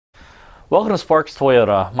Welcome to Sparks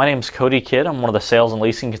Toyota. My name is Cody Kidd. I'm one of the sales and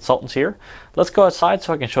leasing consultants here. Let's go outside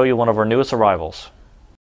so I can show you one of our newest arrivals.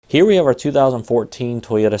 Here we have our 2014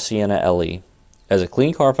 Toyota Sienna LE. It has a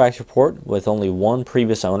clean CARFAX report with only one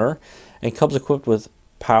previous owner and comes equipped with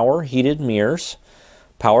power heated mirrors,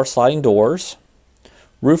 power sliding doors,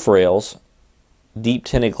 roof rails, deep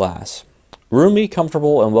tinted glass. Roomy,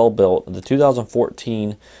 comfortable, and well built, the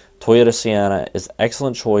 2014 Toyota Sienna is an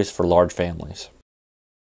excellent choice for large families.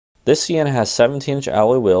 This Sienna has 17-inch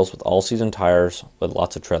alloy wheels with all-season tires with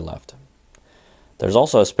lots of tread left. There's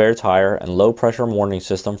also a spare tire and low-pressure warning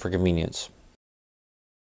system for convenience.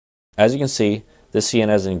 As you can see, this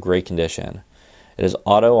Sienna is in great condition. It is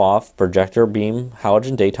auto-off projector beam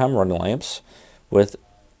halogen daytime running lamps with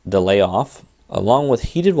delay off, along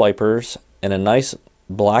with heated wipers and a nice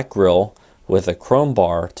black grille with a chrome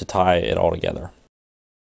bar to tie it all together.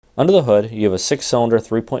 Under the hood, you have a 6-cylinder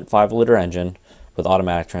 3.5-liter engine with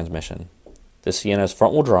automatic transmission. The Sienna is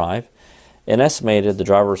front-wheel drive, and estimated the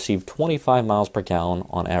driver received 25 miles per gallon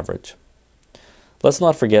on average. Let's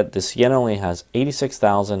not forget the Sienna only has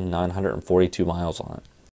 86,942 miles on it.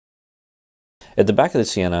 At the back of the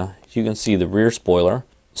Sienna, you can see the rear spoiler,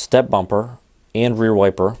 step bumper, and rear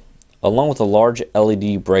wiper, along with the large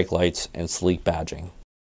LED brake lights and sleek badging.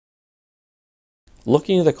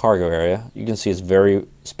 Looking at the cargo area, you can see it's very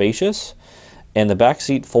spacious, and the back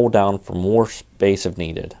seat fold down for more space if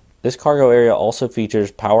needed. This cargo area also features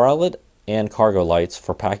power outlet and cargo lights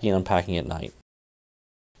for packing and unpacking at night.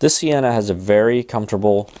 This Sienna has a very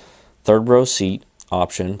comfortable third row seat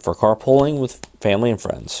option for carpooling with family and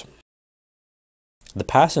friends. The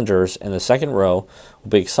passengers in the second row will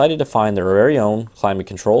be excited to find their very own climate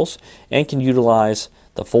controls and can utilize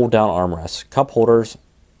the fold down armrests, cup holders,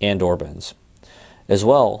 and door bins, as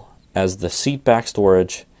well as the seat back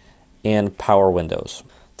storage and power windows.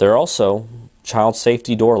 There are also child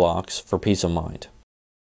safety door locks for peace of mind.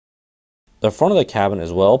 The front of the cabin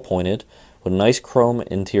is well appointed with nice chrome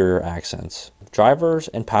interior accents. Drivers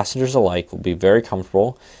and passengers alike will be very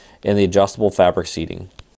comfortable in the adjustable fabric seating.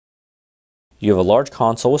 You have a large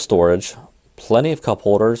console with storage, plenty of cup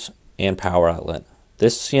holders, and power outlet.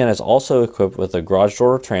 This Sienna is also equipped with a garage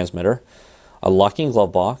door transmitter, a locking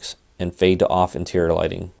glove box, and fade to off interior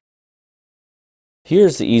lighting.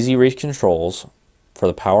 Here's the easy reach controls for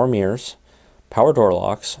the power mirrors, power door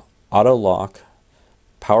locks, auto lock,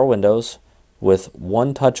 power windows with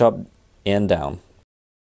one touch up and down.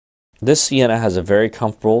 This Sienna has a very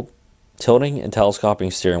comfortable tilting and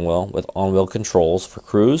telescoping steering wheel with on-wheel controls for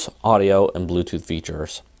cruise, audio, and Bluetooth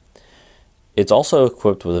features. It's also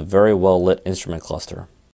equipped with a very well-lit instrument cluster.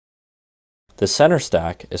 The center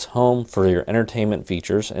stack is home for your entertainment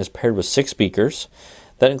features and is paired with 6 speakers.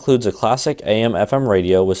 That includes a classic AM/FM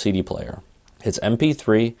radio with CD player. It's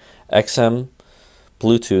MP3, XM,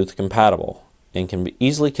 Bluetooth compatible and can be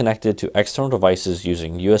easily connected to external devices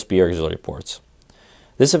using USB auxiliary ports.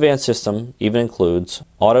 This advanced system even includes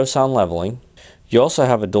auto sound leveling. You also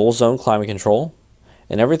have a dual zone climate control,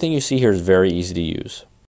 and everything you see here is very easy to use.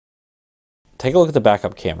 Take a look at the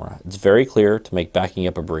backup camera. It's very clear to make backing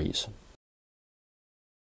up a breeze.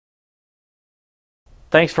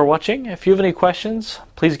 Thanks for watching. If you have any questions,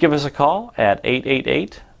 please give us a call at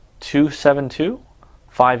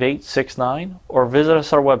 888-272-5869 or visit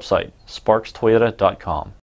us at our website, sparkstoyota.com.